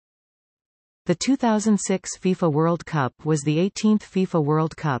The 2006 FIFA World Cup was the 18th FIFA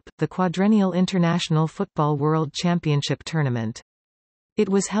World Cup, the quadrennial international football world championship tournament. It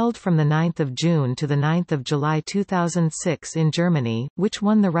was held from 9 June to 9 July 2006 in Germany, which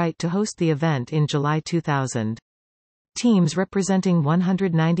won the right to host the event in July 2000. Teams representing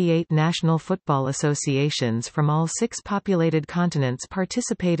 198 national football associations from all 6 populated continents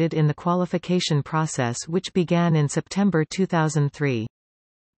participated in the qualification process, which began in September 2003.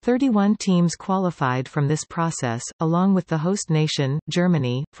 31 teams qualified from this process, along with the host nation,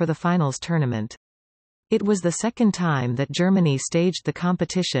 Germany, for the finals tournament. It was the second time that Germany staged the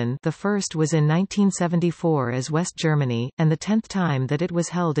competition. The first was in 1974 as West Germany, and the 10th time that it was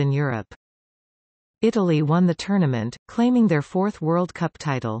held in Europe. Italy won the tournament, claiming their 4th World Cup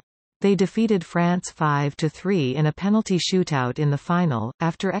title. They defeated France 5-3 in a penalty shootout in the final,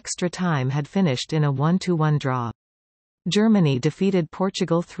 after extra time had finished in a 1-1 draw. Germany defeated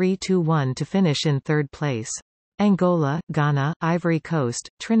Portugal 3-1 to finish in third place. Angola, Ghana, Ivory Coast,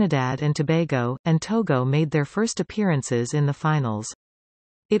 Trinidad and Tobago, and Togo made their first appearances in the finals.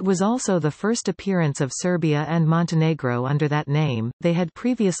 It was also the first appearance of Serbia and Montenegro under that name. They had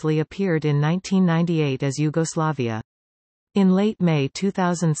previously appeared in 1998 as Yugoslavia. In late May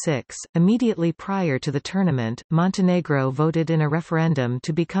 2006, immediately prior to the tournament, Montenegro voted in a referendum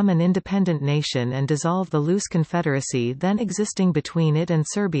to become an independent nation and dissolve the loose confederacy then existing between it and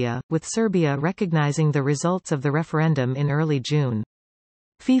Serbia, with Serbia recognizing the results of the referendum in early June.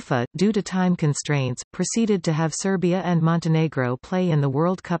 FIFA, due to time constraints, proceeded to have Serbia and Montenegro play in the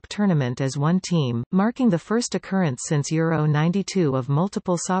World Cup tournament as one team, marking the first occurrence since Euro 92 of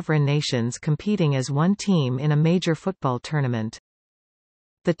multiple sovereign nations competing as one team in a major football tournament.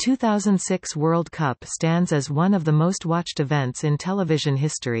 The 2006 World Cup stands as one of the most watched events in television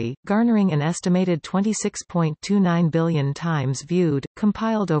history, garnering an estimated 26.29 billion times viewed,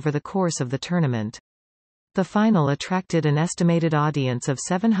 compiled over the course of the tournament. The final attracted an estimated audience of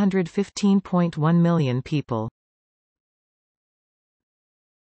 715.1 million people.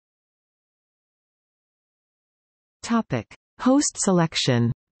 Topic: Host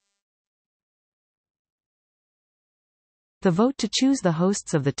selection. The vote to choose the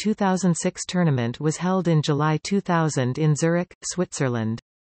hosts of the 2006 tournament was held in July 2000 in Zurich, Switzerland.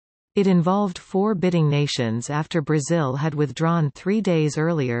 It involved 4 bidding nations after Brazil had withdrawn 3 days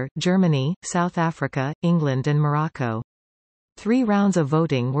earlier: Germany, South Africa, England and Morocco. 3 rounds of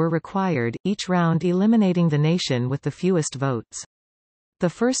voting were required, each round eliminating the nation with the fewest votes. The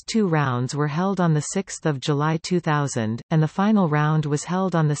first 2 rounds were held on 6 July 2000, and the final round was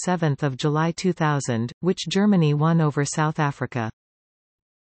held on 7 July 2000, which Germany won over South Africa.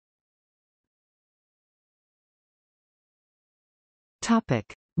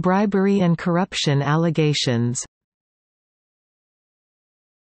 Topic: Bribery and corruption allegations.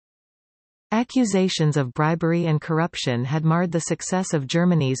 Accusations of bribery and corruption had marred the success of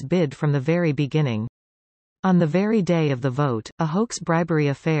Germany's bid from the very beginning. On the very day of the vote, a hoax bribery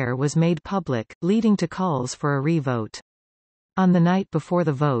affair was made public, leading to calls for a re-vote. On the night before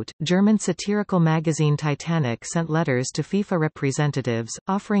the vote, German satirical magazine Titanic sent letters to FIFA representatives,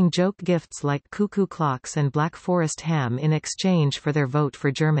 offering joke gifts like cuckoo clocks and Black Forest ham in exchange for their vote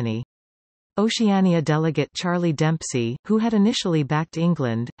for Germany. Oceania delegate Charlie Dempsey, who had initially backed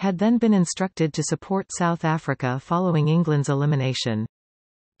England, had then been instructed to support South Africa following England's elimination.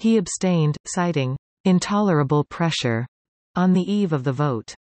 He abstained, citing intolerable pressure on the eve of the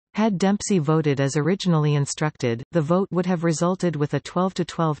vote. Had Dempsey voted as originally instructed, the vote would have resulted with a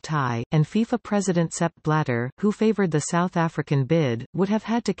 12-12 tie, and FIFA President Sepp Blatter, who favored the South African bid, would have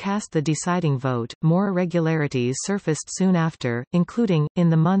had to cast the deciding vote. More irregularities surfaced soon after, including, in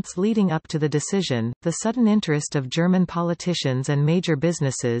the months leading up to the decision, the sudden interest of German politicians and major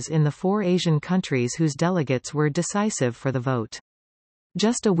businesses in the 4 Asian countries whose delegates were decisive for the vote.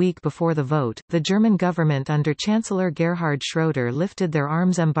 Just a week before the vote, the German government under Chancellor Gerhard Schroeder lifted their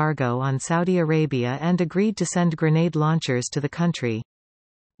arms embargo on Saudi Arabia and agreed to send grenade launchers to the country.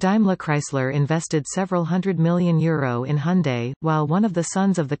 DaimlerChrysler invested several €100 million in Hyundai, while one of the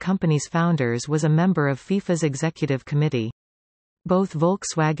sons of the company's founders was a member of FIFA's executive committee. Both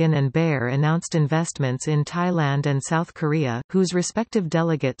Volkswagen and Bayer announced investments in Thailand and South Korea, whose respective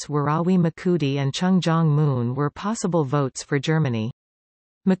delegates Warawi Makudi and Chung Jong-moon were possible votes for Germany.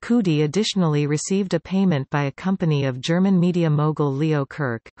 Makudi additionally received a payment by a company of German media mogul Leo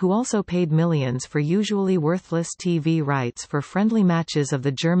Kirk, who also paid millions for usually worthless TV rights for friendly matches of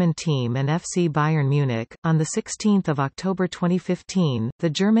the German team and FC Bayern Munich. On 16 October 2015, the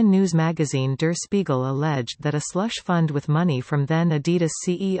German news magazine Der Spiegel alleged that a slush fund with money from then Adidas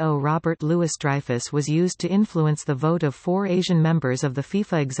CEO Robert Louis Dreyfus was used to influence the vote of 4 Asian members of the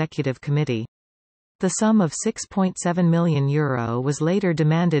FIFA Executive Committee. The sum of €6.7 million was later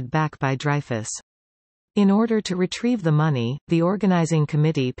demanded back by Dreyfus. In order to retrieve the money, the organizing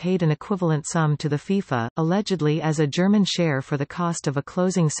committee paid an equivalent sum to the FIFA, allegedly as a German share for the cost of a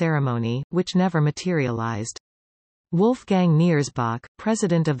closing ceremony, which never materialized. Wolfgang Niersbach,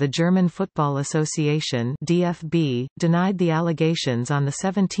 president of the German Football Association (DFB), denied the allegations on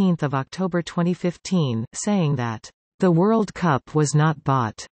 17 October 2015, saying that, "The World Cup was not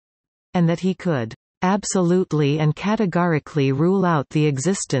bought," and that he could "absolutely and categorically rule out the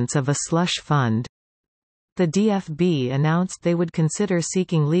existence of a slush fund." The DFB announced they would consider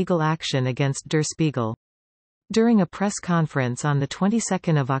seeking legal action against Der Spiegel. During a press conference on the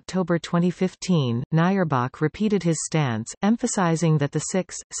 22nd of October 2015, Niersbach repeated his stance, emphasizing that the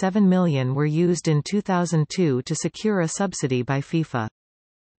 €6.7 million were used in 2002 to secure a subsidy by FIFA.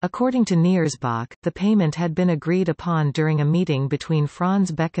 According to Niersbach, the payment had been agreed upon during a meeting between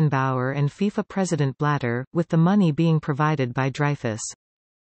Franz Beckenbauer and FIFA President Blatter, with the money being provided by Dreyfus.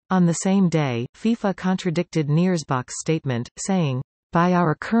 On the same day, FIFA contradicted Niersbach's statement, saying, "By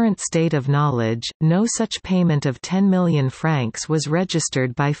our current state of knowledge, no such payment of 10 million francs was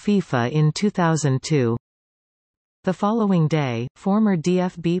registered by FIFA in 2002. The following day, former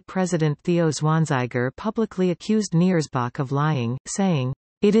DFB President Theo Zwanziger publicly accused Niersbach of lying, saying,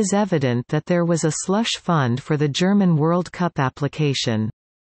 "It is evident that there was a slush fund for the German World Cup application."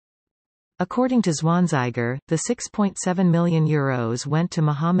 According to Zwanziger, the €6.7 million went to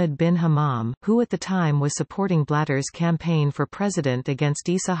Mohammed bin Hammam, who at the time was supporting Blatter's campaign for president against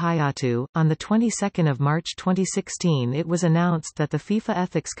Issa Hayatou. On the 22nd of March 2016, it was announced that the FIFA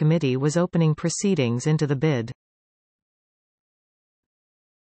Ethics Committee was opening proceedings into the bid.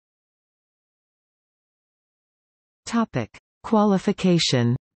 Topic: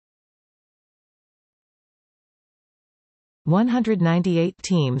 Qualification. 198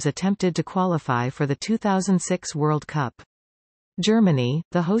 teams attempted to qualify for the 2006 World Cup. Germany,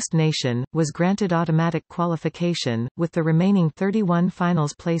 the host nation, was granted automatic qualification, with the remaining 31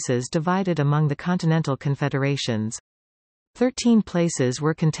 finals places divided among the continental confederations. 13 places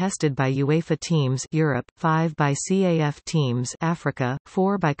were contested by UEFA teams Europe, 5 by CAF teams Africa,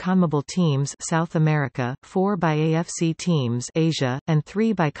 4 by CONMEBOL teams South America, 4 by AFC teams Asia, and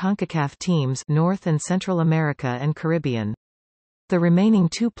 3 by CONCACAF teams North and Central America and Caribbean. The remaining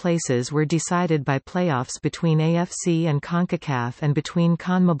 2 places were decided by playoffs between AFC and CONCACAF and between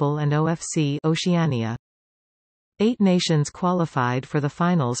CONMEBOL and OFC Oceania. 8 nations qualified for the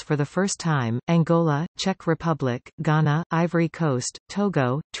finals for the first time: Angola, Czech Republic, Ghana, Ivory Coast,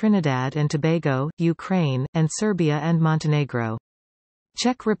 Togo, Trinidad and Tobago, Ukraine, and Serbia and Montenegro.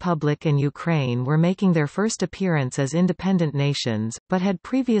 Czech Republic and Ukraine were making their first appearance as independent nations, but had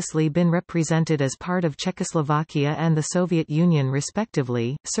previously been represented as part of Czechoslovakia and the Soviet Union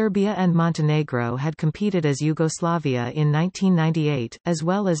respectively. Serbia and Montenegro had competed as Yugoslavia in 1998, as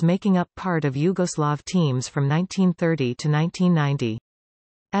well as making up part of Yugoslav teams from 1930 to 1990.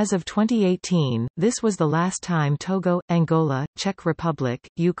 As of 2018, this was the last time Togo, Angola, Czech Republic,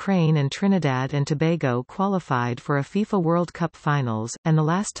 Ukraine and Trinidad and Tobago qualified for a FIFA World Cup finals, and the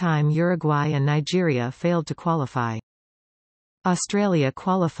last time Uruguay and Nigeria failed to qualify. Australia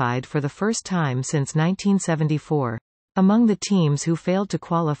qualified for the first time since 1974. Among the teams who failed to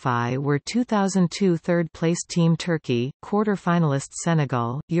qualify were 2002 third-placed team Turkey, quarter-finalists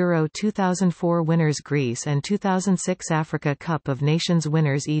Senegal, Euro 2004 winners Greece and 2006 Africa Cup of Nations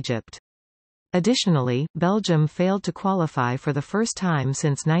winners Egypt. Additionally, Belgium failed to qualify for the first time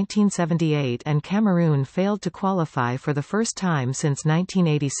since 1978 and Cameroon failed to qualify for the first time since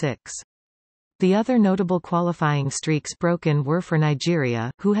 1986. The other notable qualifying streaks broken were for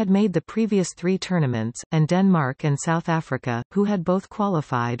Nigeria, who had made the previous 3 tournaments, and Denmark and South Africa, who had both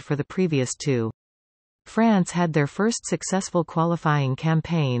qualified for the previous 2. France had their first successful qualifying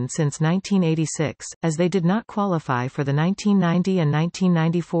campaign since 1986, as they did not qualify for the 1990 and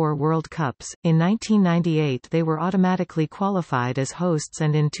 1994 World Cups. In 1998 they were automatically qualified as hosts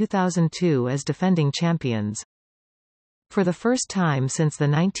and in 2002 as defending champions. For the first time since the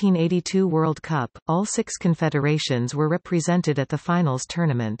 1982 World Cup, all 6 confederations were represented at the finals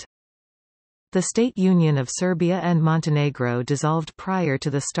tournament. The State Union of Serbia and Montenegro dissolved prior to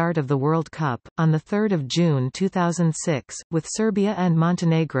the start of the World Cup, on 3 June 2006, with Serbia and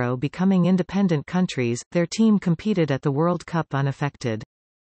Montenegro becoming independent countries. Their team competed at the World Cup unaffected.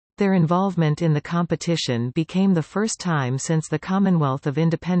 Their involvement in the competition became the first time since the Commonwealth of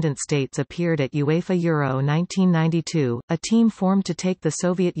Independent States appeared at UEFA Euro 1992, a team formed to take the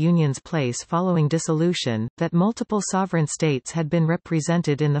Soviet Union's place following dissolution, that multiple sovereign states had been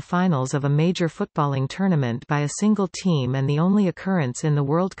represented in the finals of a major footballing tournament by a single team and the only occurrence in the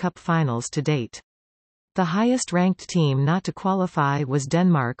World Cup finals to date. The highest-ranked team not to qualify was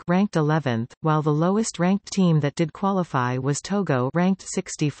Denmark, ranked 11th, while the lowest-ranked team that did qualify was Togo, ranked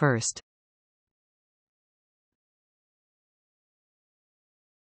 61st.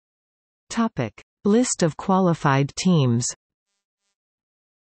 Topic: List of qualified teams.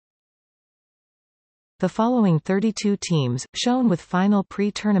 The following 32 teams, shown with final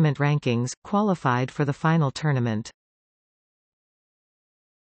pre-tournament rankings, qualified for the final tournament.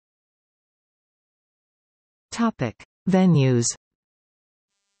 Topic: Venues.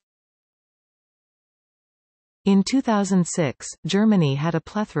 In 2006, Germany had a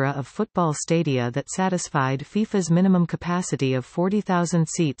plethora of football stadia that satisfied FIFA's minimum capacity of 40,000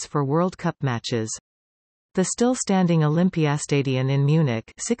 seats for World Cup matches. The still-standing Olympiastadion in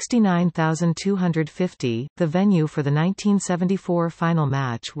Munich, 69,250, the venue for the 1974 final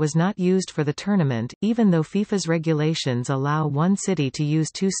match, was not used for the tournament, even though FIFA's regulations allow one city to use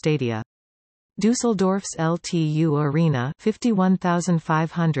two stadia. Düsseldorf's LTU Arena,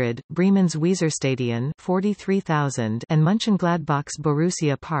 51,500, Bremen's Weserstadion, 43,000, and Mönchengladbach's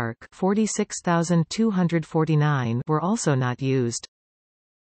Borussia Park, 46,249, were also not used.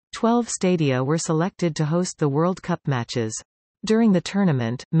 12 stadia were selected to host the World Cup matches. During the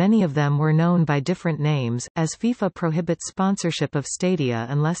tournament, many of them were known by different names, as FIFA prohibits sponsorship of stadia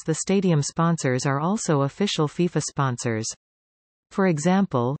unless the stadium sponsors are also official FIFA sponsors. For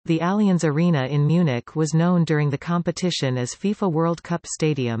example, the Allianz Arena in Munich was known during the competition as FIFA World Cup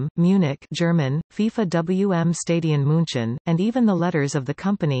Stadium, Munich German, FIFA WM Stadion München, and even the letters of the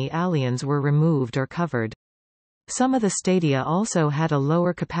company Allianz were removed or covered. Some of the stadia also had a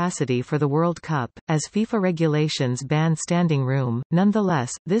lower capacity for the World Cup, as FIFA regulations ban standing room.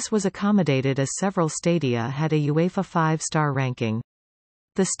 Nonetheless, this was accommodated as several stadia had a UEFA 5-star ranking.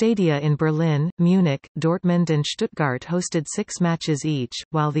 The stadia in Berlin, Munich, Dortmund and Stuttgart hosted 6 matches each,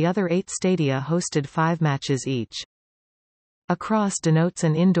 while the other 8 stadia hosted 5 matches each. A cross denotes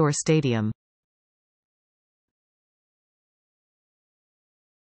an indoor stadium.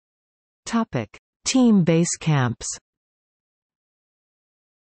 Topic: Team base camps.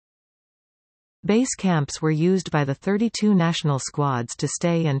 Base camps were used by the 32 national squads to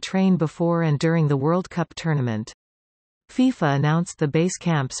stay and train before and during the World Cup tournament. FIFA announced the base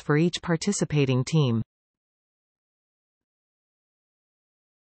camps for each participating team.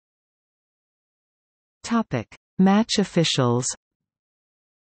 Topic: Match officials.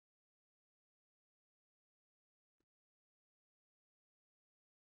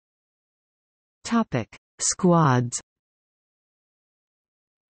 Topic: Squads.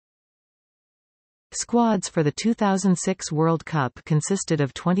 Squads for the 2006 World Cup consisted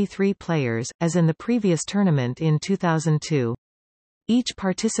of 23 players, as in the previous tournament in 2002. Each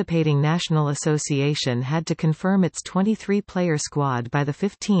participating national association had to confirm its 23-player squad by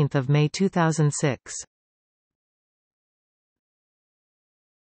 15 May 2006.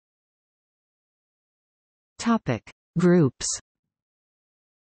 Topic: Groups.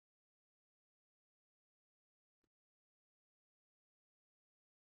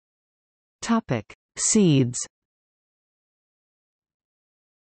 Topic: Seeds.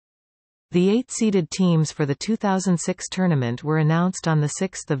 The 8 seeded teams for the 2006 tournament were announced on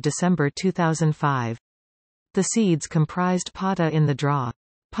 6 December 2005. The seeds comprised Pot A in the draw.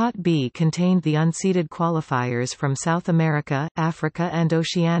 Pot B contained the unseeded qualifiers from South America, Africa and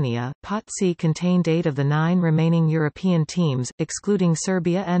Oceania. Pot C contained 8 of the 9 remaining European teams, excluding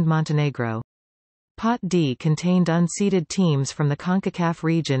Serbia and Montenegro. Pot D contained unseeded teams from the CONCACAF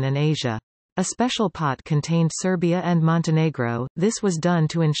region and Asia. A special pot contained Serbia and Montenegro. This was done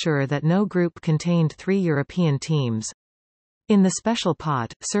to ensure that no group contained 3 European teams. In the special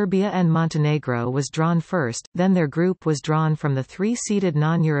pot, Serbia and Montenegro was drawn first, then their group was drawn from the 3 seeded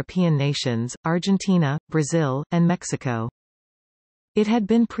non-European nations, Argentina, Brazil, and Mexico. It had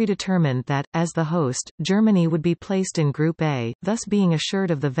been predetermined that, as the host, Germany would be placed in Group A, thus being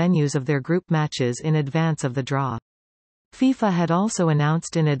assured of the venues of their group matches in advance of the draw. FIFA had also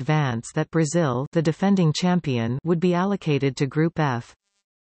announced in advance that Brazil, the defending champion, would be allocated to Group F.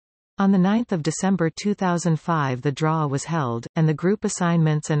 On 9 December 2005 the draw was held, and the group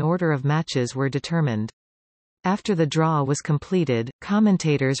assignments and order of matches were determined. After the draw was completed,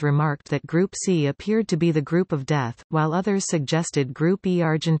 commentators remarked that Group C appeared to be the group of death, while others suggested Group E.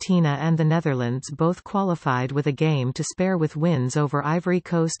 Argentina and the Netherlands both qualified with a game to spare with wins over Ivory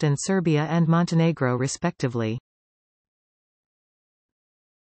Coast and Serbia and Montenegro respectively.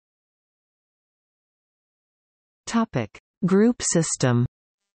 Topic: Group system.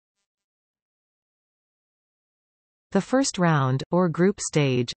 The first round, or group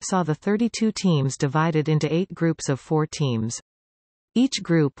stage, saw the 32 teams divided into 8 groups of 4 teams. Each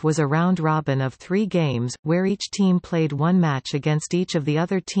group was a round-robin of 3 games, where each team played one match against each of the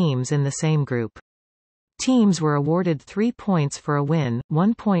other teams in the same group. Teams were awarded 3 points for a win,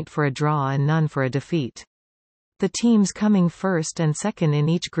 1 point for a draw and none for a defeat. The teams coming first and second in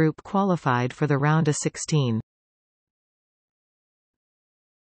each group qualified for the round of 16.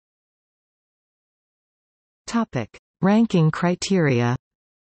 Topic: Ranking criteria.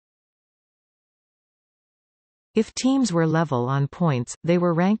 If teams were level on points, they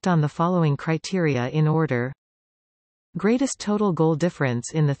were ranked on the following criteria in order: greatest total goal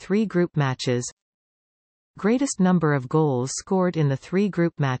difference in the 3 group matches, greatest number of goals scored in the 3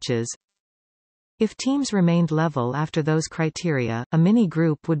 group matches. If teams remained level after those criteria, a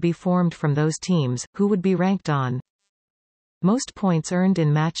mini-group would be formed from those teams, who would be ranked on most points earned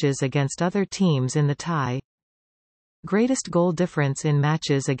in matches against other teams in the tie, greatest goal difference in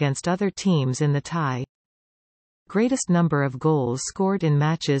matches against other teams in the tie, greatest number of goals scored in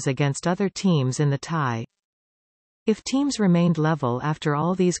matches against other teams in the tie. If teams remained level after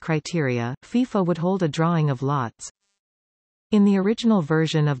all these criteria, FIFA would hold a drawing of lots. In the original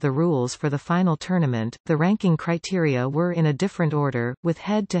version of the rules for the final tournament, the ranking criteria were in a different order, with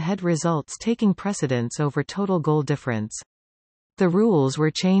head-to-head results taking precedence over total goal difference. The rules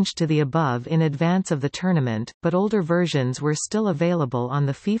were changed to the above in advance of the tournament, but older versions were still available on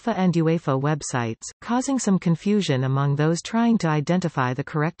the FIFA and UEFA websites, causing some confusion among those trying to identify the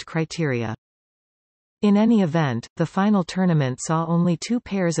correct criteria. In any event, the final tournament saw only 2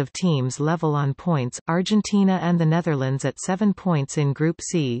 pairs of teams level on points, Argentina and the Netherlands at 7 points in Group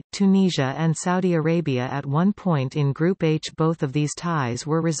C, Tunisia and Saudi Arabia at 1 point in Group H. Both of these ties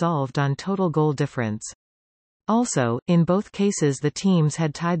were resolved on total goal difference. Also, in both cases the teams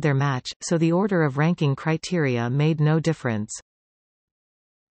had tied their match, so the order of ranking criteria made no difference.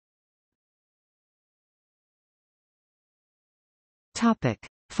 Topic: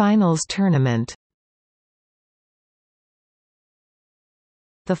 Finals tournament.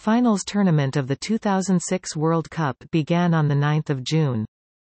 The finals tournament of the 2006 World Cup began on 9 June.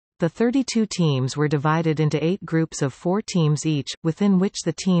 The 32 teams were divided into 8 groups of 4 teams each, within which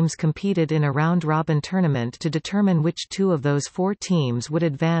the teams competed in a round-robin tournament to determine which 2 of those 4 teams would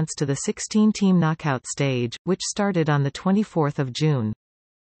advance to the 16-team knockout stage, which started on 24 June.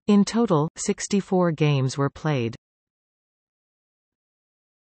 In total, 64 games were played.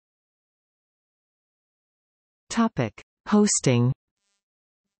 Topic: Hosting.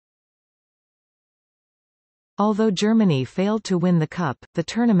 Although Germany failed to win the cup, the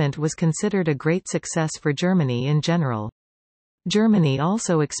tournament was considered a great success for Germany in general. Germany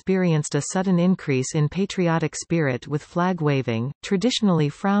also experienced a sudden increase in patriotic spirit with flag waving, traditionally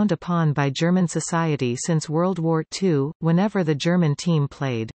frowned upon by German society since World War II, whenever the German team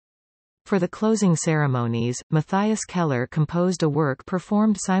played. For the closing ceremonies, Matthias Keller composed a work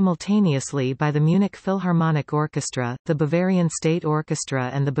performed simultaneously by the Munich Philharmonic Orchestra, the Bavarian State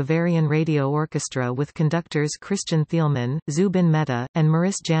Orchestra and the Bavarian Radio Orchestra with conductors Christian Thielmann, Zubin Mehta, and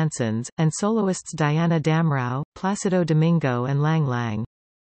Maurice Janssens, and soloists Diana Damrau, Placido Domingo and Lang Lang.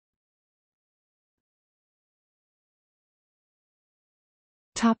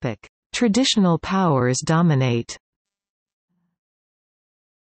 Topic: Traditional powers dominate.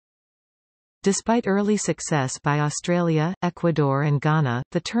 Despite early success by Australia, Ecuador and Ghana,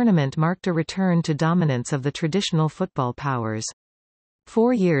 the tournament marked a return to dominance of the traditional football powers.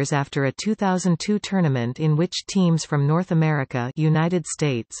 4 years after a 2002 tournament in which teams from North America, United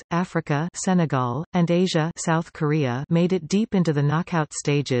States, Africa, Senegal, and Asia, South Korea, made it deep into the knockout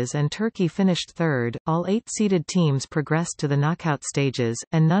stages and Turkey finished third, all 8 seeded teams progressed to the knockout stages,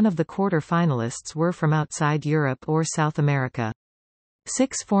 and none of the quarter-finalists were from outside Europe or South America.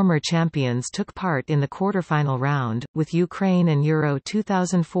 6 former champions took part in the quarterfinal round, with Ukraine and Euro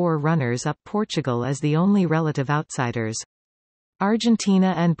 2004 runners-up Portugal as the only relative outsiders.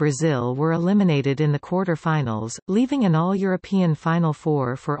 Argentina and Brazil were eliminated in the quarter-finals, leaving an all-European Final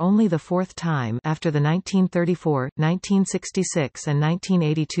Four for only the 4th time after the 1934, 1966 and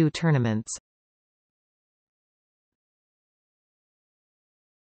 1982 tournaments.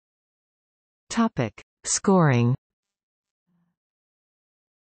 Topic: Scoring.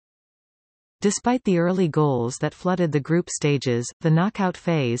 Despite the early goals that flooded the group stages, the knockout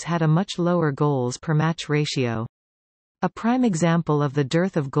phase had a much lower goals per match ratio. A prime example of the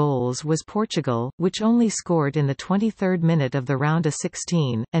dearth of goals was Portugal, which only scored in the 23rd minute of the round of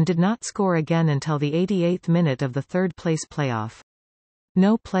 16, and did not score again until the 88th minute of the third-place playoff.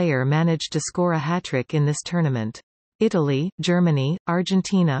 No player managed to score a hat-trick in this tournament. Italy, Germany,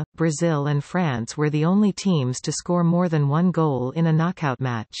 Argentina, Brazil and France were the only teams to score more than 1 goal in a knockout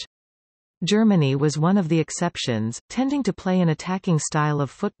match. Germany was one of the exceptions, tending to play an attacking style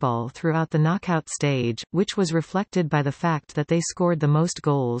of football throughout the knockout stage, which was reflected by the fact that they scored the most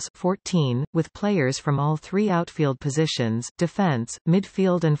goals, 14, with players from all three outfield positions, defense,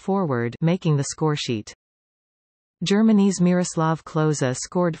 midfield and forward, making the scoresheet. Germany's Miroslav Klose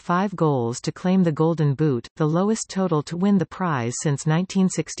scored 5 goals to claim the Golden Boot, the lowest total to win the prize since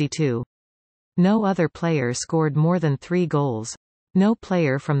 1962. No other player scored more than 3 goals. No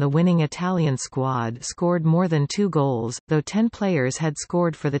player from the winning Italian squad scored more than 2 goals, though 10 players had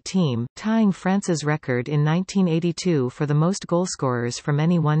scored for the team, tying France's record in 1982 for the most goalscorers from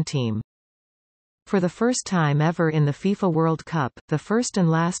any one team. For the first time ever in the FIFA World Cup, the first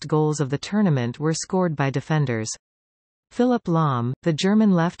and last goals of the tournament were scored by defenders. Philipp Lahm, the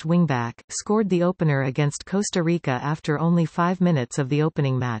German left wingback, scored the opener against Costa Rica after only 5 minutes of the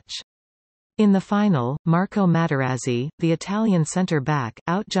opening match. In the final, Marco Materazzi, the Italian centre-back,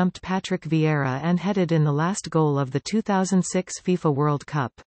 outjumped Patrick Vieira and headed in the last goal of the 2006 FIFA World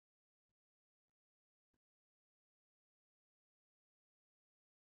Cup.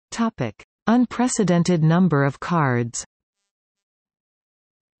 Topic: Unprecedented number of cards.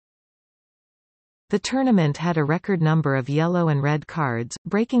 The tournament had a record number of yellow and red cards,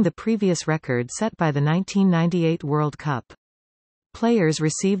 breaking the previous record set by the 1998 World Cup. Players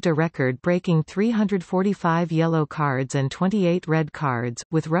received a record-breaking 345 yellow cards and 28 red cards,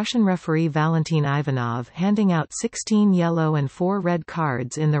 with Russian referee Valentin Ivanov handing out 16 yellow and 4 red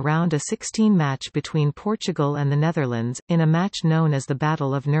cards in the round of 16 match between Portugal and the Netherlands, in a match known as the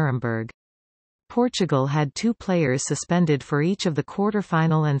Battle of Nuremberg. Portugal had 2 players suspended for each of the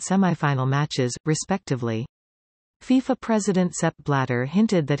quarter-final and semi-final matches, respectively. FIFA President Sepp Blatter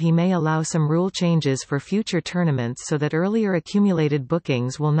hinted that he may allow some rule changes for future tournaments so that earlier accumulated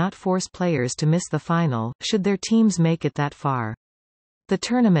bookings will not force players to miss the final, should their teams make it that far. The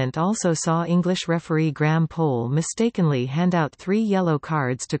tournament also saw English referee Graham Poll mistakenly hand out 3 yellow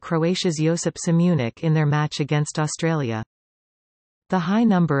cards to Croatia's Josip Simunic in their match against Australia. The high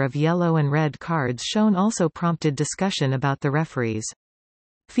number of yellow and red cards shown also prompted discussion about the referees.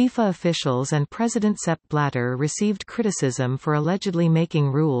 FIFA officials and President Sepp Blatter received criticism for allegedly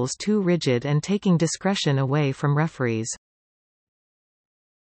making rules too rigid and taking discretion away from referees.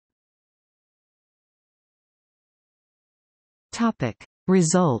 Topic: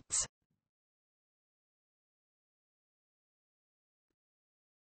 Results.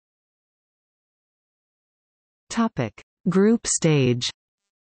 Topic: Group stage.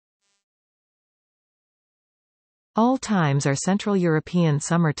 All times are Central European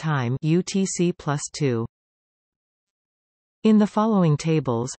Summer Time UTC+2. In the following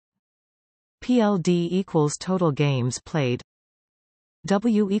tables: PLD equals total games played,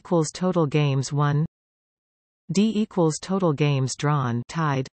 W equals total games won, D equals total games drawn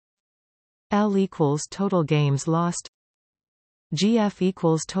tied, L equals total games lost, GF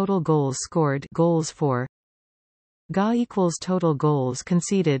equals total goals scored goals for, GA equals total goals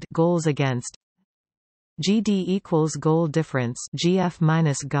conceded goals against, GD equals goal difference GF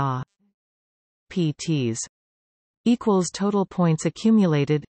minus GA, PTs equals total points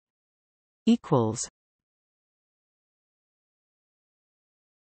accumulated equals.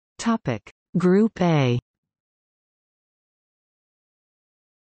 Topic: Group A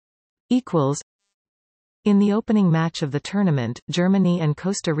equals. In the opening match of the tournament, Germany and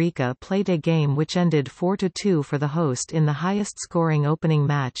Costa Rica played a game which ended 4-2 for the host in the highest-scoring opening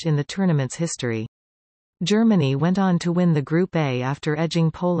match in the tournament's history. Germany went on to win the Group A after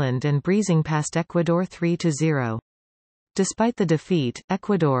edging Poland and breezing past Ecuador 3-0. Despite the defeat,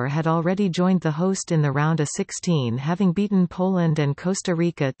 Ecuador had already joined the host in the round of 16, having beaten Poland and Costa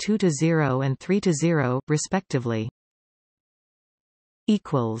Rica 2-0 and 3-0, respectively.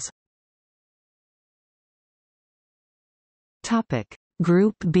 Topic: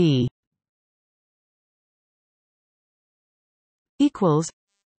 Group B equals.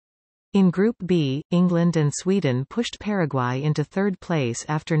 In Group B, England and Sweden pushed Paraguay into third place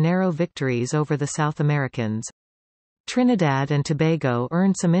after narrow victories over the South Americans. Trinidad and Tobago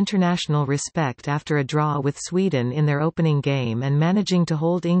earned some international respect after a draw with Sweden in their opening game and managing to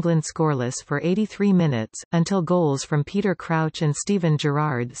hold England scoreless for 83 minutes, until goals from Peter Crouch and Steven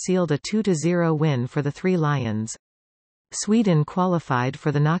Gerrard sealed a 2-0 win for the Three Lions. Sweden qualified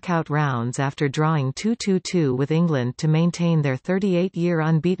for the knockout rounds after drawing 2-2 with England to maintain their 38-year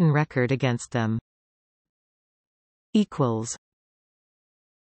unbeaten record against them.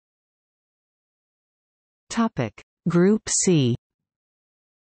 Topic: Group C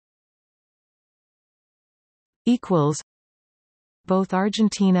equals. Both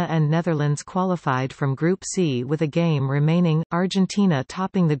Argentina and Netherlands qualified from Group C with a game remaining, Argentina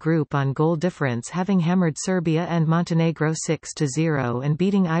topping the group on goal difference, having hammered Serbia and Montenegro 6-0 and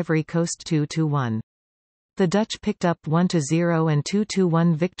beating Ivory Coast 2-1. The Dutch picked up 1-0 and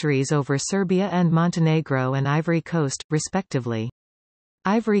 2-1 victories over Serbia and Montenegro and Ivory Coast, respectively.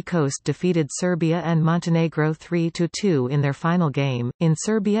 Ivory Coast defeated Serbia and Montenegro 3-2 in their final game, in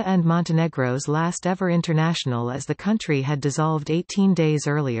Serbia and Montenegro's last ever international, as the country had dissolved 18 days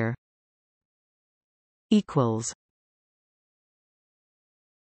earlier.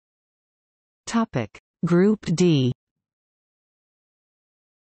 Topic: Group D.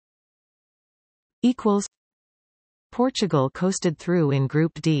 Portugal coasted through in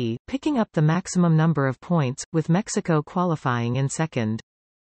Group D, picking up the maximum number of points, with Mexico qualifying in second.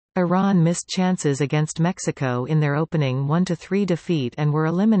 Iran missed chances against Mexico in their opening 1-3 defeat and were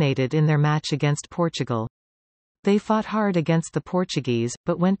eliminated in their match against Portugal. They fought hard against the Portuguese,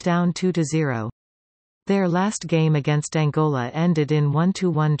 but went down 2-0. Their last game against Angola ended in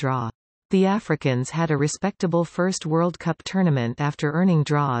 1-1 draw. The Africans had a respectable first World Cup tournament after earning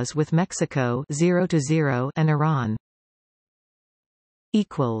draws with Mexico 0-0 and Iran.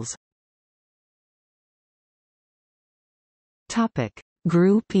 Topic: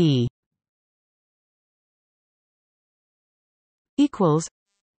 Group E.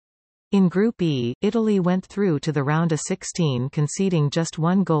 In Group E, Italy went through to the round of 16 conceding just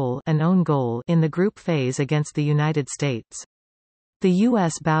one goal, an own goal, in the group phase against the United States. The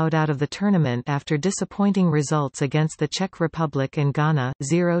U.S. bowed out of the tournament after disappointing results against the Czech Republic and Ghana,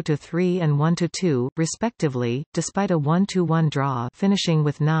 0-3 and 1-2, respectively, despite a 1-1 draw finishing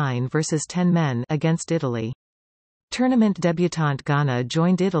with 9 versus 10 men against Italy. Tournament debutant Ghana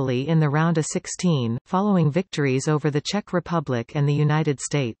joined Italy in the round of 16, following victories over the Czech Republic and the United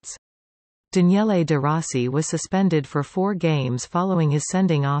States. Daniele De Rossi was suspended for 4 games following his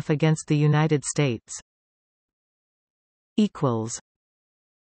sending off against the United States.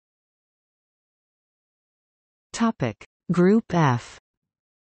 Topic: Group F.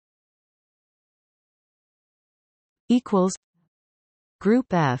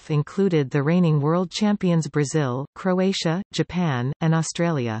 Group F included the reigning world champions Brazil, Croatia, Japan, and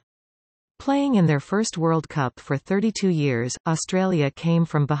Australia. Playing in their first World Cup for 32 years, Australia came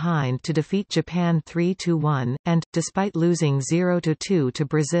from behind to defeat Japan 3-1, and, despite losing 0-2 to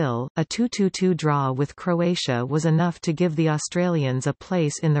Brazil, a 2-2 draw with Croatia was enough to give the Australians a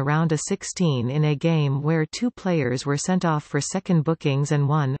place in the round of 16 in a game where 2 players were sent off for second bookings and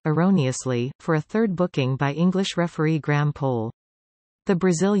 1, erroneously, for a third booking by English referee Graham Poll. The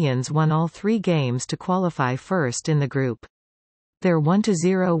Brazilians won all 3 games to qualify first in the group. Their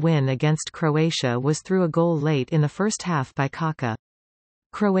 1-0 win against Croatia was through a goal late in the first half by Kaká.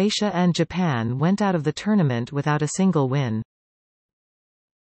 Croatia and Japan went out of the tournament without a single win.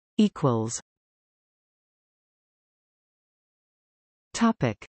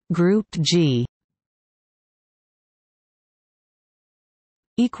 Topic: Group G.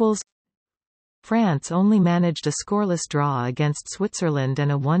 France only managed a scoreless draw against Switzerland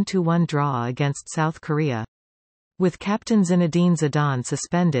and a 1-1 draw against South Korea. With captain Zinedine Zidane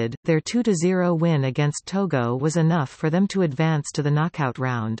suspended, their 2-0 win against Togo was enough for them to advance to the knockout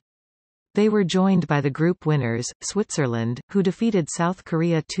round. They were joined by the group winners, Switzerland, who defeated South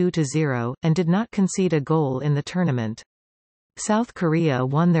Korea 2-0, and did not concede a goal in the tournament. South Korea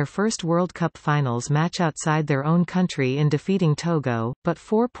won their first World Cup finals match outside their own country in defeating Togo, but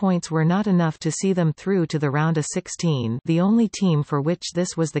 4 points were not enough to see them through to the round of 16, the only team for which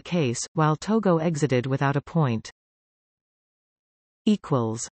this was the case, while Togo exited without a point.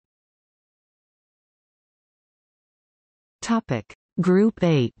 Topic: Group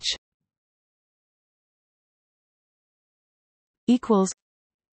H.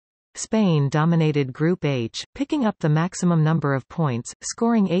 Spain dominated Group H, picking up the maximum number of points,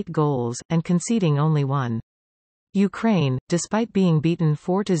 scoring 8 goals, and conceding only 1. Ukraine, despite being beaten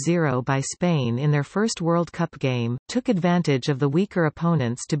 4-0 by Spain in their first World Cup game, took advantage of the weaker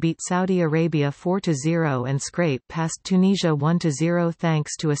opponents to beat Saudi Arabia 4-0 and scrape past Tunisia 1-0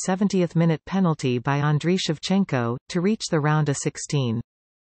 thanks to a 70th-minute penalty by Andriy Shevchenko, to reach the round of 16.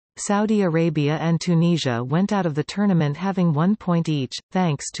 Saudi Arabia and Tunisia went out of the tournament having 1 point each,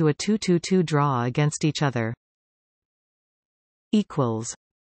 thanks to a 2-2 draw against each other.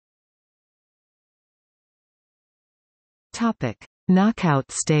 Topic: Knockout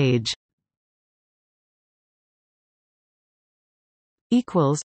stage.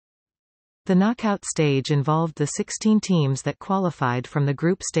 The knockout stage involved the 16 teams that qualified from the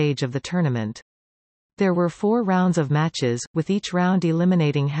group stage of the tournament. There were 4 rounds of matches, with each round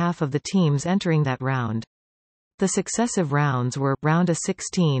eliminating half of the teams entering that round. The successive rounds were, round of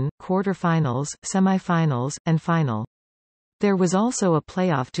 16, quarter-finals, semi-finals, and final. There was also a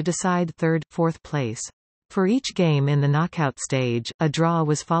playoff to decide third, fourth place. For each game in the knockout stage, a draw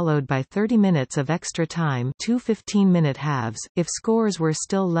was followed by 30 minutes of extra time, 2 15-minute halves. If scores were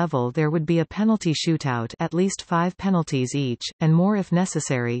still level, there would be a penalty shootout, at least 5 penalties each, and more if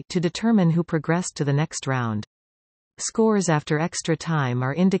necessary, to determine who progressed to the next round. Scores after extra time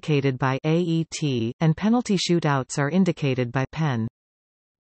are indicated by AET, and penalty shootouts are indicated by pen.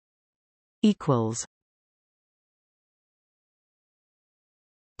 Equals.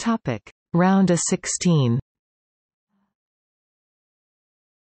 Topic: Round of 16.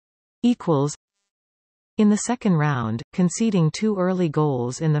 Equals. In the second round, conceding 2 early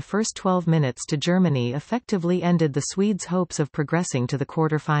goals in the first 12 minutes to Germany effectively ended the Swedes' hopes of progressing to the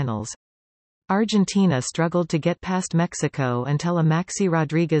quarter-finals. Argentina struggled to get past Mexico until a Maxi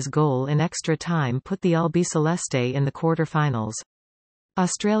Rodriguez goal in extra time put the Albiceleste in the quarter-finals.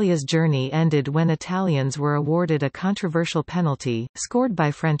 Australia's journey ended when Italians were awarded a controversial penalty, scored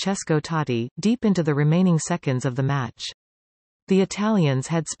by Francesco Totti, deep into the remaining seconds of the match. The Italians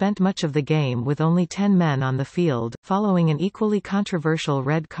had spent much of the game with only 10 men on the field, following an equally controversial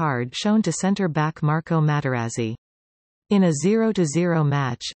red card shown to centre-back Marco Materazzi. In a 0-0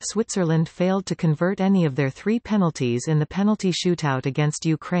 match, Switzerland failed to convert any of their 3 penalties in the penalty shootout against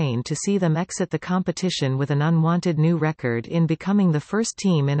Ukraine to see them exit the competition with an unwanted new record in becoming the first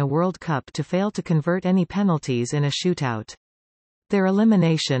team in a World Cup to fail to convert any penalties in a shootout. Their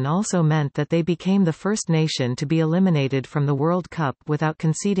elimination also meant that they became the first nation to be eliminated from the World Cup without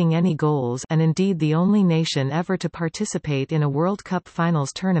conceding any goals, and indeed the only nation ever to participate in a World Cup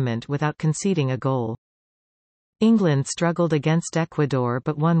finals tournament without conceding a goal. England struggled against Ecuador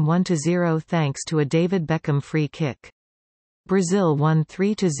but won 1-0 thanks to a David Beckham free kick. Brazil won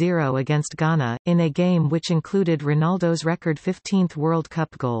 3-0 against Ghana, in a game which included Ronaldo's record 15th World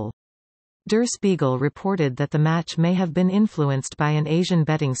Cup goal. Der Spiegel reported that the match may have been influenced by an Asian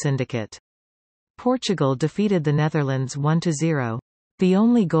betting syndicate. Portugal defeated the Netherlands 1-0. The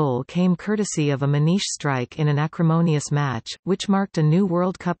only goal came courtesy of a Maniche strike in an acrimonious match, which marked a new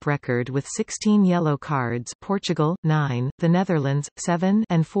World Cup record with 16 yellow cards, Portugal, 9, the Netherlands, 7,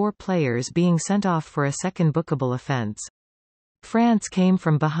 and 4 players being sent off for a second bookable offence. France came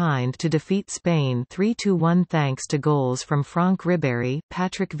from behind to defeat Spain 3-1 thanks to goals from Franck Ribéry,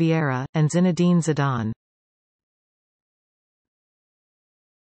 Patrick Vieira, and Zinedine Zidane.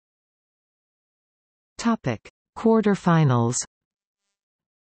 Topic: Quarter-finals.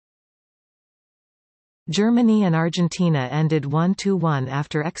 Germany and Argentina ended 1-1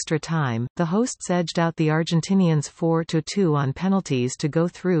 after extra time. The hosts edged out the Argentinians 4-2 on penalties to go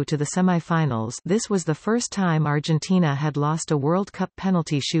through to the semi-finals. This was the first time Argentina had lost a World Cup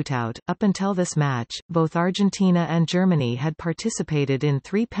penalty shootout. Up until this match, both Argentina and Germany had participated in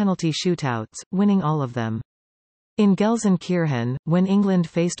 3 penalty shootouts, winning all of them. In Gelsenkirchen, when England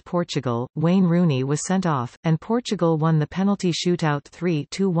faced Portugal, Wayne Rooney was sent off, and Portugal won the penalty shootout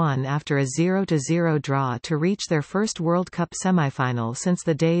 3-1 after a 0-0 draw to reach their first World Cup semi-final since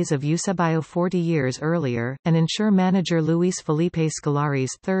the days of Eusebio 40 years earlier, and ensure manager Luis Felipe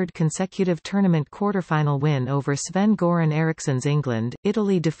Scolari's third consecutive tournament quarter-final win over Sven-Goran Eriksson's England.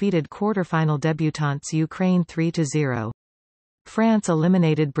 Italy defeated quarter-final debutants Ukraine 3-0. France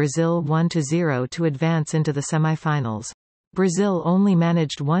eliminated Brazil 1-0 to advance into the semi-finals. Brazil only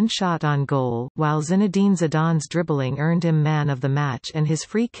managed 1 shot on goal, while Zinedine Zidane's dribbling earned him man of the match and his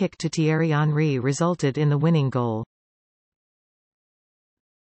free kick to Thierry Henry resulted in the winning goal.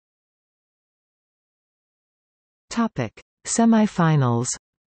 Topic: Semi-finals.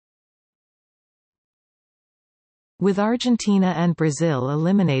 With Argentina and Brazil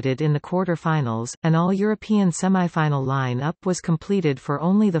eliminated in the quarter-finals, an all-European semi-final line-up was completed for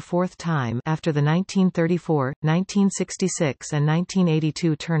only the 4th time after the 1934, 1966 and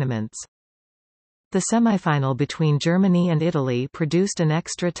 1982 tournaments. The semi-final between Germany and Italy produced an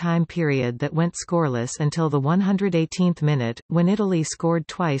extra time period that went scoreless until the 118th minute, when Italy scored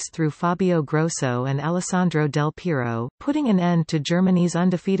twice through Fabio Grosso and Alessandro Del Piero, putting an end to Germany's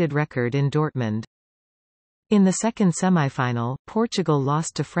undefeated record in Dortmund. In the second semi-final, Portugal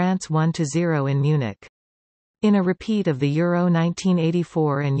lost to France 1-0 in Munich. In a repeat of the Euro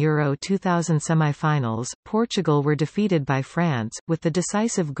 1984 and Euro 2000 semi-finals, Portugal were defeated by France, with the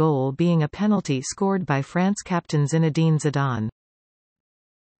decisive goal being a penalty scored by France captain Zinedine Zidane.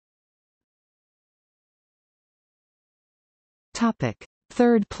 Topic: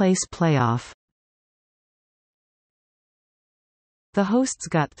 Third place playoff. The hosts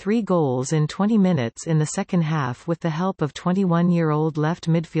got 3 goals in 20 minutes in the second half with the help of 21-year-old left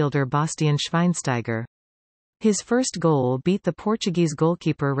midfielder Bastian Schweinsteiger. His first goal beat the Portuguese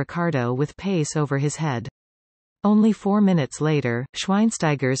goalkeeper Ricardo with pace over his head. Only 4 minutes later,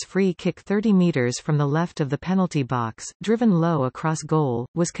 Schweinsteiger's free kick 30 meters from the left of the penalty box, driven low across goal,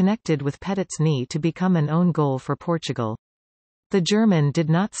 was connected with Petit's knee to become an own goal for Portugal. The German did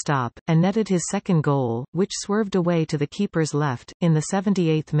not stop, and netted his second goal, which swerved away to the keeper's left, in the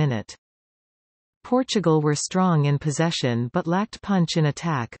 78th minute. Portugal were strong in possession but lacked punch in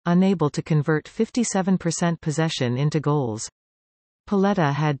attack, unable to convert 57% possession into goals.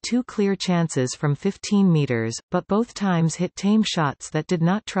 Paletta had 2 clear chances from 15 meters, but both times hit tame shots that did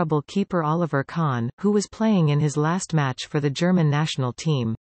not trouble keeper Oliver Kahn, who was playing in his last match for the German national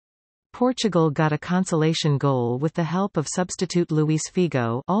team. Portugal got a consolation goal with the help of substitute Luís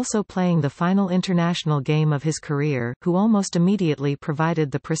Figo, also playing the final international game of his career, who almost immediately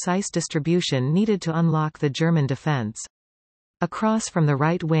provided the precise distribution needed to unlock the German defence. A cross from the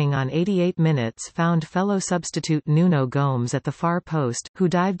right wing on 88 minutes found fellow substitute Nuno Gomes at the far post, who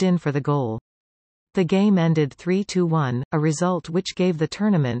dived in for the goal. The game ended 3-1, a result which gave the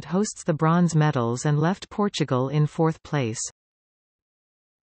tournament hosts the bronze medals and left Portugal in 4th place.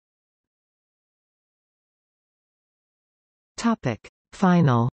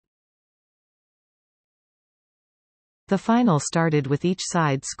 Final. The final started with each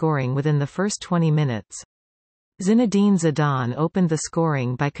side scoring within the first 20 minutes. Zinedine Zidane opened the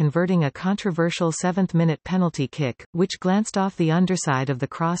scoring by converting a controversial 7th-minute penalty kick, which glanced off the underside of the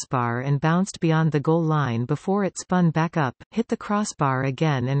crossbar and bounced beyond the goal line before it spun back up, hit the crossbar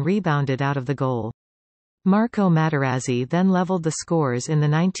again and rebounded out of the goal. Marco Materazzi then leveled the scores in the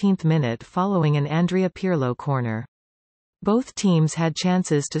 19th minute following an Andrea Pirlo corner. Both teams had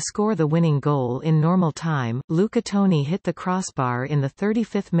chances to score the winning goal in normal time. Luca Toni hit the crossbar in the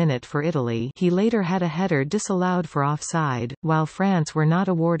 35th minute for Italy. He later had a header disallowed for offside, while France were not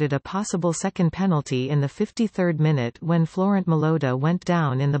awarded a possible second penalty in the 53rd minute when Florent Malota went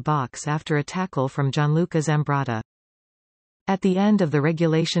down in the box after a tackle from Gianluca Zambrotta. At the end of the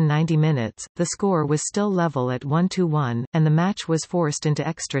regulation 90 minutes, the score was still level at 1-1, and the match was forced into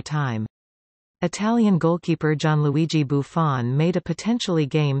extra time. Italian goalkeeper Gianluigi Buffon made a potentially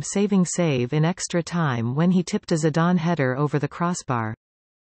game-saving save in extra time when he tipped a Zidane header over the crossbar.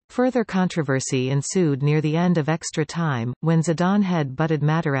 Further controversy ensued near the end of extra time, when Zidane head-butted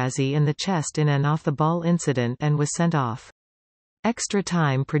Materazzi in the chest in an off-the-ball incident and was sent off. Extra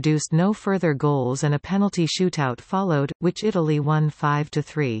time produced no further goals and a penalty shootout followed, which Italy won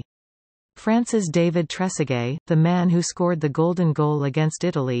 5-3. France's David Trezeguet, the man who scored the golden goal against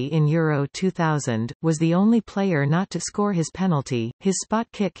Italy in Euro 2000, was the only player not to score his penalty. His spot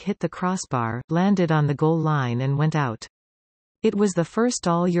kick hit the crossbar, landed on the goal line and went out. It was the first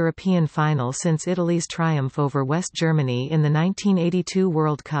all-European final since Italy's triumph over West Germany in the 1982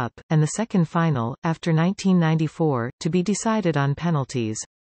 World Cup, and the second final, after 1994, to be decided on penalties.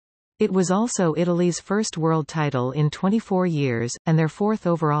 It was also Italy's first world title in 24 years, and their 4th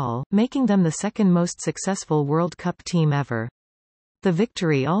overall, making them the second most successful World Cup team ever. The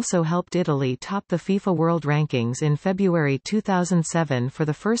victory also helped Italy top the FIFA World Rankings in February 2007 for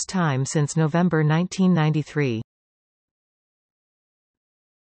the first time since November 1993.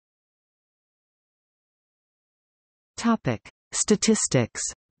 Topic: Statistics.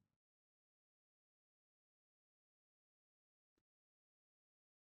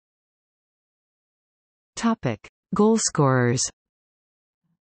 Topic: Goalscorers.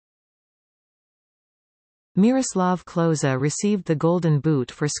 Miroslav Klose received the Golden Boot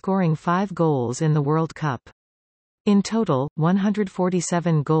for scoring 5 goals in the World Cup. In total,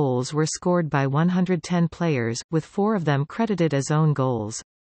 147 goals were scored by 110 players, with 4 of them credited as own goals.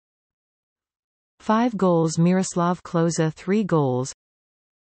 5 goals Miroslav Klose, 3 goals,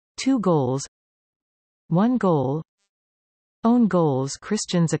 2 goals, 1 goal. Own goals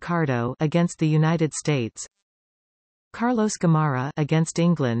Christian Zaccardo against the United States, Carlos Gamarra against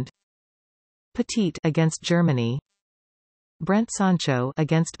England, Petit against Germany, Brent Sancho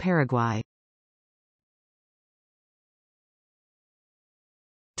against Paraguay.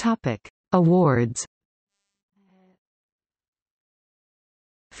 Topic: Awards.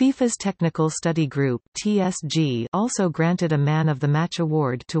 FIFA's Technical Study Group (TSG) also granted a Man of the Match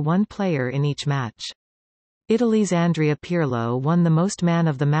award to one player in each match. Italy's Andrea Pirlo won the most Man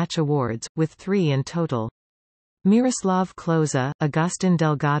of the Match awards, with 3 in total. Miroslav Klose, Agustin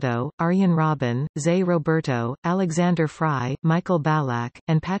Delgado, Arjen Robben, Zé Roberto, Alexander Frei, Michael Ballack,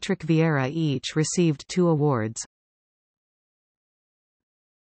 and Patrick Vieira each received 2 awards.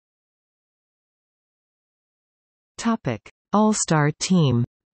 All-Star Team.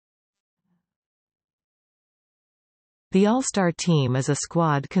 The All-Star team is a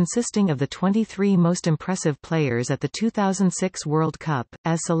squad consisting of the 23 most impressive players at the 2006 World Cup,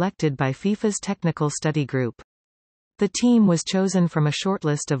 as selected by FIFA's Technical Study Group. The team was chosen from a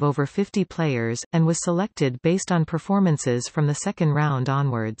shortlist of over 50 players, and was selected based on performances from the second round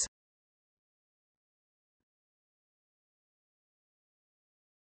onwards.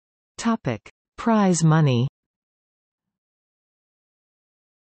 Prize money.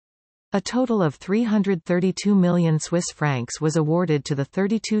 A total of 332 million Swiss francs was awarded to the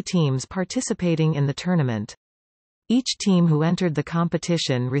 32 teams participating in the tournament. Each team who entered the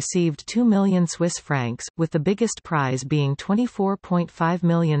competition received 2 million Swiss francs, with the biggest prize being 24.5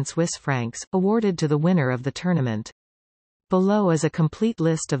 million Swiss francs, awarded to the winner of the tournament. Below is a complete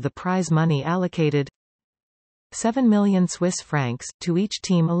list of the prize money allocated. 7 million Swiss francs, to each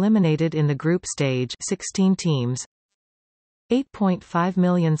team eliminated in the group stage 16 teams. 8.5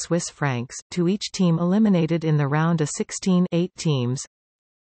 million Swiss francs, to each team eliminated in the round of 16 8 teams.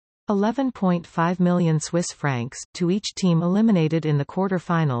 11.5 million Swiss francs, to each team eliminated in the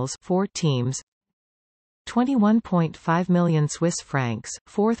quarter-finals 4 teams. 21.5 million Swiss francs,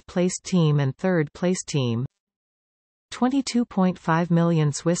 fourth-placed team and third-placed team. 22.5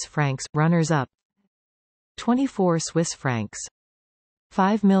 million Swiss francs, runners-up. 24 Swiss francs.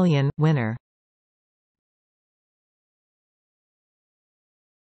 5 million, winner.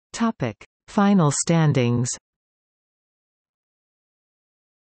 Final standings.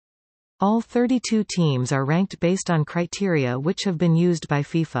 All 32 teams are ranked based on criteria which have been used by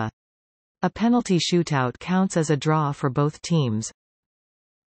FIFA. A penalty shootout counts as a draw for both teams.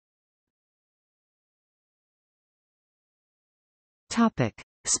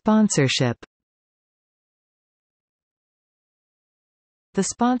 Sponsorship. The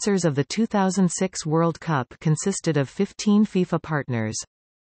sponsors of the 2006 World Cup consisted of 15 FIFA partners.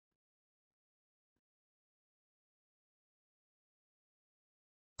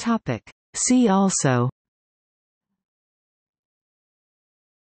 See also: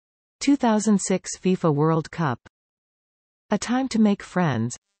 2006 FIFA World Cup, A Time to Make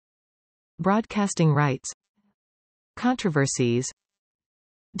Friends, Broadcasting rights, Controversies,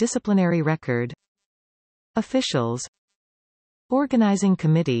 Disciplinary record, Officials, Organizing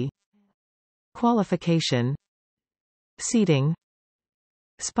committee, Qualification, Seeding,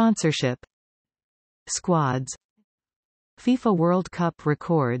 Sponsorship, Squads, FIFA World Cup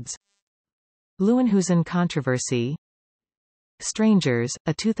records, Leeuwenhuizen controversy, Strangers,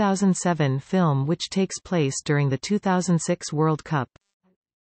 a 2007 film which takes place during the 2006 World Cup,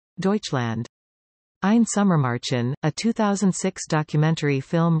 Deutschland. Ein Sommermärchen, a 2006 documentary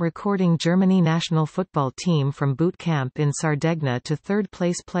film recording Germany national football team from boot camp in Sardegna to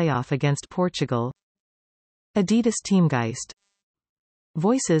third-place playoff against Portugal. Adidas Teamgeist.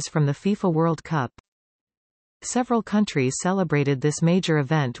 Voices from the FIFA World Cup. Several countries celebrated this major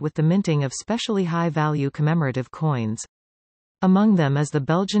event with the minting of specially high-value commemorative coins. Among them is the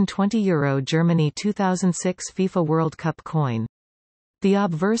Belgian €20 Germany 2006 FIFA World Cup coin. The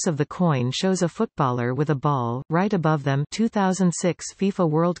obverse of the coin shows a footballer with a ball, right above them 2006 FIFA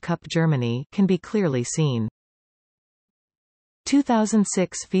World Cup Germany can be clearly seen.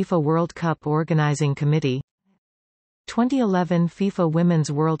 2006 FIFA World Cup Organizing Committee. 2011 FIFA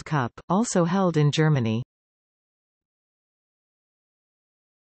Women's World Cup, also held in Germany.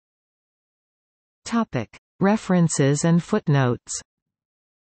 References and footnotes.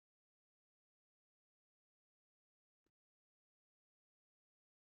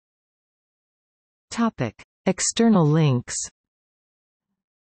 External links.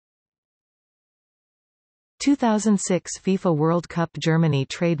 2006 FIFA World Cup Germany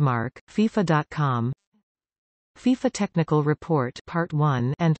trademark, FIFA.com. FIFA Technical Report Part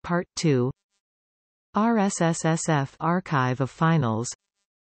 1 and Part 2. RSSSF Archive of Finals.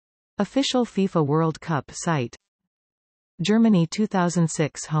 Official FIFA World Cup site. Germany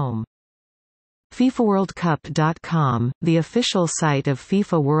 2006 home. FIFAWorldCup.com, the official site of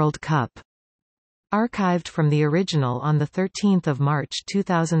FIFA World Cup. Archived from the original on 13 March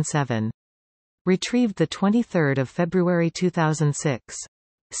 2007. Retrieved 23 February 2006.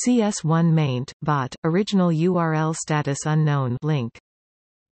 CS1 maint, bot, original URL status unknown link.